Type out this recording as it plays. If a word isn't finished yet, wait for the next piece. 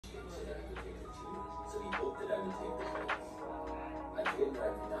take the place. I feel that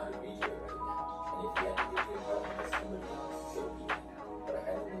I did not reach it right now, and if you had to give your help to somebody else, so be it. But I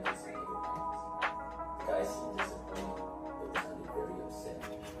had to make some other plans. The guy seemed disappointed, but sounded very upset.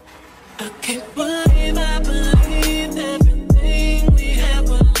 I can't believe I believed everything we had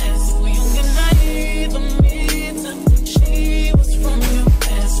was less. So young and naive of me to think she was from your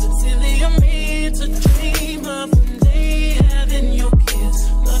past. But silly of me to dream of one day having your kiss.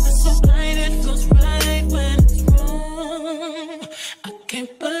 Love is so blind, it feels right when it's wrong. I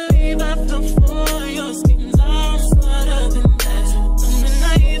can't believe I fell for your schemes. I'm smarter than that. Dumb and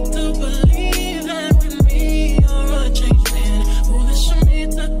naive to believe that with me you're a changed man. Foolish of me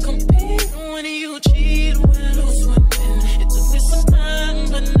to compete when you cheat, well, who's winning? It took me some time,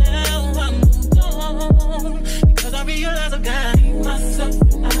 but now I moved on. Because I realize I got myself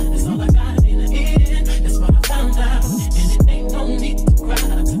and that's all I got in the end. That's what I found out, and it ain't no need to cry.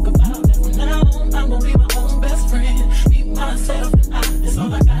 I took a vow that from now on I'm gonna be my own best friend. Be myself and that's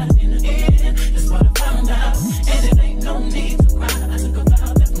all I got in the end. That's what I found out, and it ain't no need to cry. I took a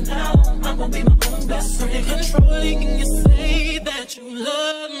vow that from now on I'm gonna be my own best friend. Controlling, you say that you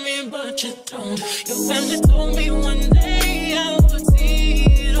love me, but you don't. Your family told me one day I would see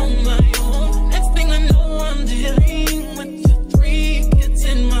it on my own. Next thing I know, I'm dealing with your 3 kids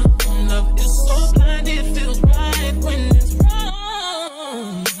in my home. Love is so blind, it feels right when it's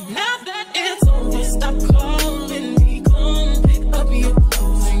wrong. Now that it's over, stop calling me. Come pick up your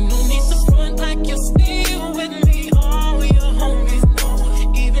clothes. Ain't no need to front like you're still with me. All your homies know.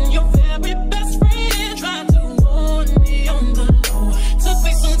 Even your very best friend tried to warn me on the low. Took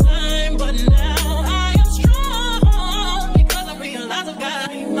me some time, but now I am strong. Because I realize I've got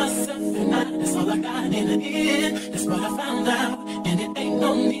myself and that's all I got in the end. That's what I found out, and it ain't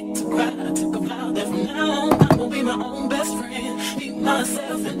no need to cry. I took a vow that from now on I'm gonna be my own best friend. Be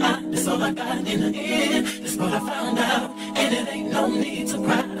myself and that's all I got in the end. That's what I found out, and it ain't no need to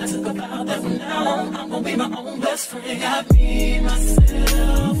cry. I took a vow that from now on I'm gonna be my own best friend. Got me, myself,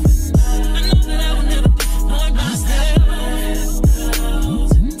 and I know that I will never disappoint myself.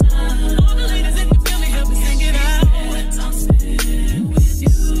 All the ladies, if you feel me, help me sing it out. I'm sitting with you.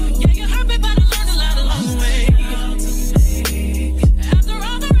 Yeah, you hurt me, but I learned a lot along the way. After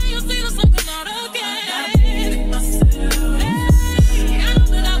all the rain, you'll see the sun come out again. Hey, I know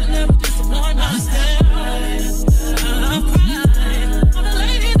that I will never disappoint myself. I'm crying. All the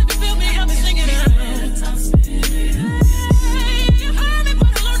ladies, if you feel me, help me sing it out. I'm sitting. You hurt me,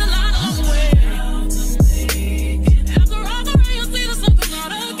 but I learned a lot along the way. After all the rain, you'll see the sun come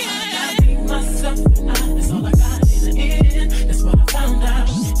out again. I be myself and that's all I got in the end. That's what I found out,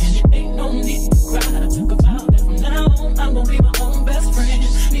 and it ain't no need to cry. I took a vow that from now on I'm gonna be my own best friend.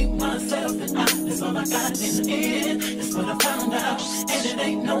 Be myself and that's all I got in the end. That's what I found out, and it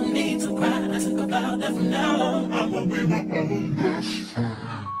ain't no need to cry. I took a vow that from now on I'm gonna be my own best friend.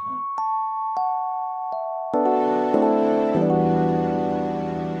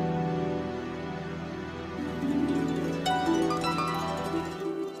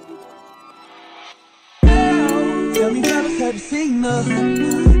 Tell me how have you seen her?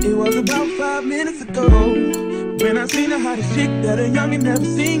 It was about 5 minutes ago when I seen her hottest chick that a youngin' never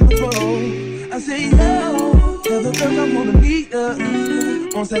seen before. I say, yo, tell the girls I wanna meet her.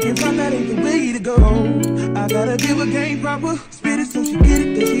 On second thought, that ain't the way to go. I gotta give her game proper, spit it so she get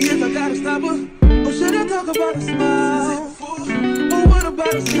it. There she is, I gotta stop her. Or should I talk about a smile? Or what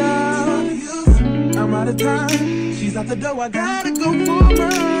about a style? I'm out of time, she's out the door, I gotta go for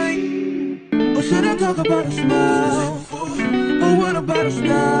mine. Or should I talk about a smile? Or what about a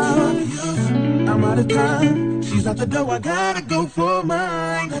style? I'm out of time, she's out the door, I gotta go for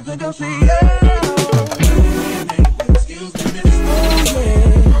mine. Let the girl say, excuse me, miss. Oh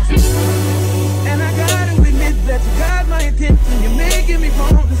yeah. And I gotta admit that you got my attention. You're making me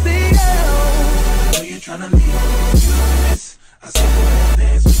want to say, oh. Are you tryna leave? Miss, I said I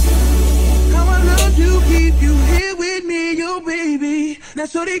dance with you. How I love to keep you here with me, yo baby. Now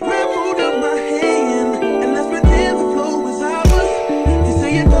so they grab hold of my hand, and let's pretend the flow is ours. You say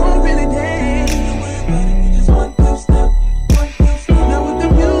you don't really dance, we just one two step, one two step. Now with the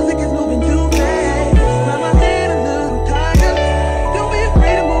music is moving too fast, grab my hand a little tighter. Don't be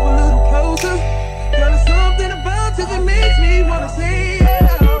afraid to move a little closer. Girl, there's something about you that makes me wanna say,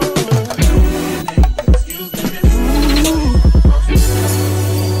 excuse me, miss.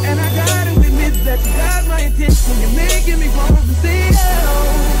 And I gotta admit that you got my attention. You're making me want to say, oh.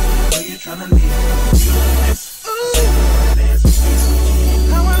 Are you tryna leave?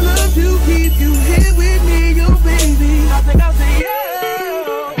 How I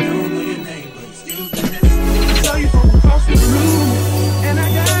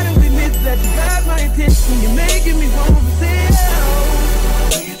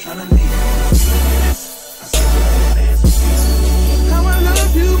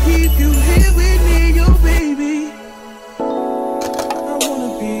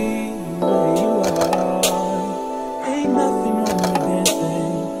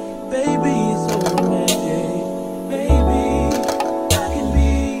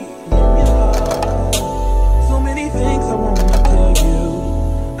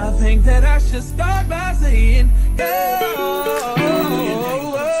just start by saying, yeah.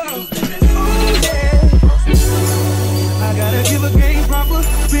 I gotta give her game proper,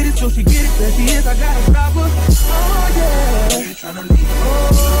 spit it so she get it, there she is, I gotta stop her. Oh yeah, you tryna leave me? Oh,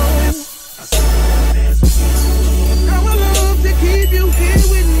 I saw you dance with you. Now I love to keep you here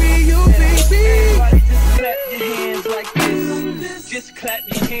with me, you baby. Everybody just clap your hands like this. Just clap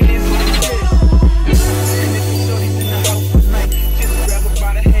your hands like this. And if you shorty's in the house tonight, just grab her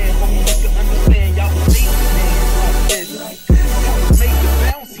by the hand, homie, make her understand y'all was leaving hands like this. Y'all make it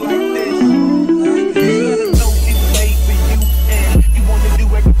bounce like this.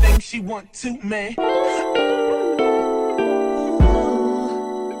 She want to, man.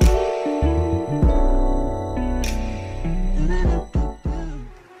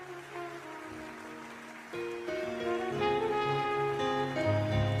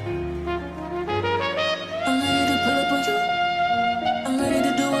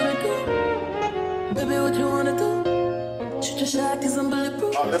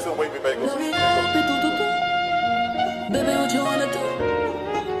 Listen, wait me back. Baby, what you wanna do?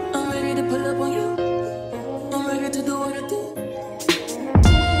 I'm ready to pull up on you. I'm ready to do what I do.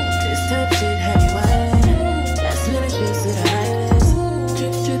 This type shit have you wildin'. Last minute shit to the highlights.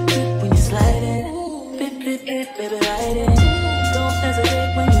 Drip, drip, drip when you sliding. Bip, bip, bip, baby, ride it. Don't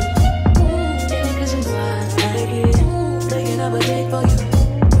hesitate when you get it, cause you know I like it. Taking up a date for you.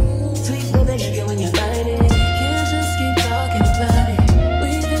 Sweet baby, you get when you bite it. Can't just keep talking about it.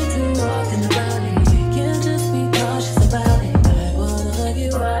 We've been too often about it. Can't just be cautious about it. I wanna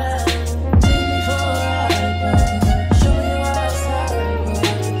get wild. Take me for a ride, boy. Show me your outside, boy.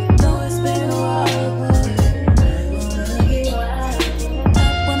 Know it's been a while, boy. I wanna get wild.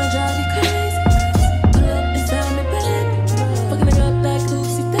 I wanna drive you crazy. Pull up inside me, baby. Fucking it up like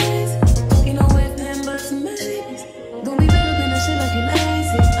Lucy Daisy. Ain't no way then but some babies. Don't be wrapped up in that shit like you're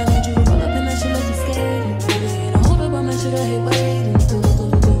lazy. I need you to roll up in that shit like you're scared. Baby, don't hold up on that shit, I hate waiting.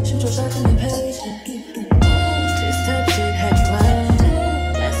 Shoot your shot and be patient. This type shit have you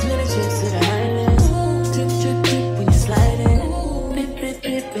wildin'. Last minute trips to the highlands. Drip, drip, drip when you're sliding. Bip, bip,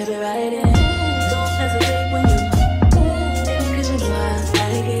 bip, baby, ride it. Don't hesitate when you get it, cause you know I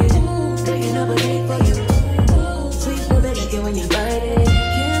like it. Taking up a date for you. Sweet baby, like it when you bite it.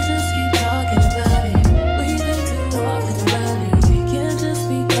 Can't just keep talking about it. We've been too often about it. Can't just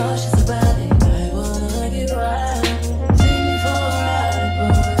be cautious about it. I wanna get wild. Take me for a ride,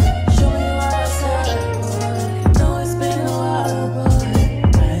 boy. Show me your outside, boy. Know it's been a while, boy.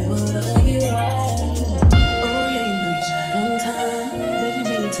 I wanna get wild. Oh yeah, you know you tried on time. Baby,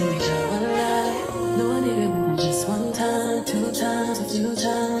 bring it to me, try one lie. No, I need it more than just one time, 2 times, a few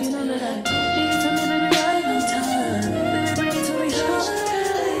times. You know that I need it to me, baby, right on time. Baby, bring it to me, try one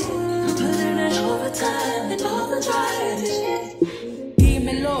lie. I'm putting it overtime and overdrive. Give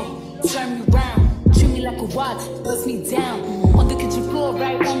me low, turn me round, treat me like a watch, bust me down on the kitchen floor,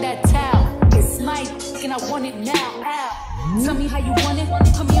 right on that towel. It's my and I want it now. Ow. Tell me how you want it.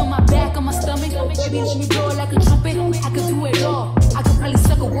 Put me on my back, on my stomach. Baby, let me blow it like a trumpet. I could do it all. I could probably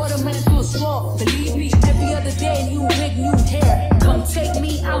suck a watermelon through a straw. Believe me, every other day, new wig, new hair. Come take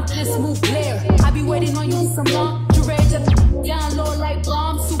me out this smooth glare. I be waiting on you some long. You ready to down low like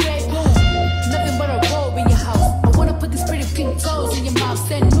bombs to red boom. Nothing but a robe in your house. I wanna put these pretty pink toes in your mouth.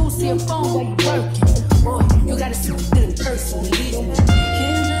 Send news to your phone while you working. Boy, you gotta see it in person. Believe me.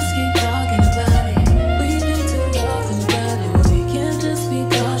 Can't just keep talking about it. We've been too often about it. We can't just be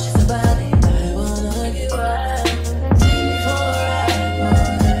cautious about it. I wanna get wild. Take me for a ride, boy.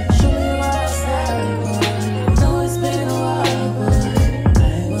 Show me your outside, boy. Know it's been a while, boy.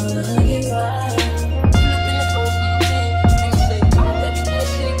 I wanna get wild.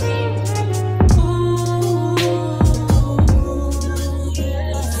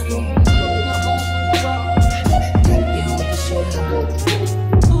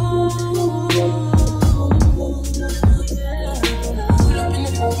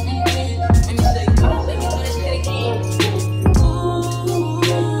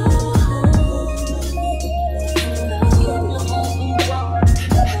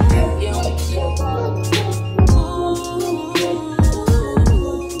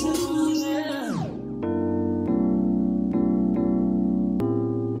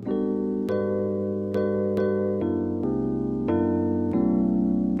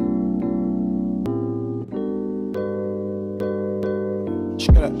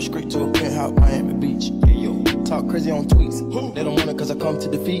 Straight to a penthouse, Miami Beach. Hey, yo, talk crazy on tweets. They don't want it cause I come to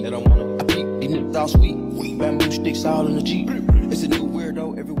defeat. They don't want it. I peek, these niggas all sweet. Bamboo sticks all in the Jeep. It's a new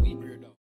weirdo every week.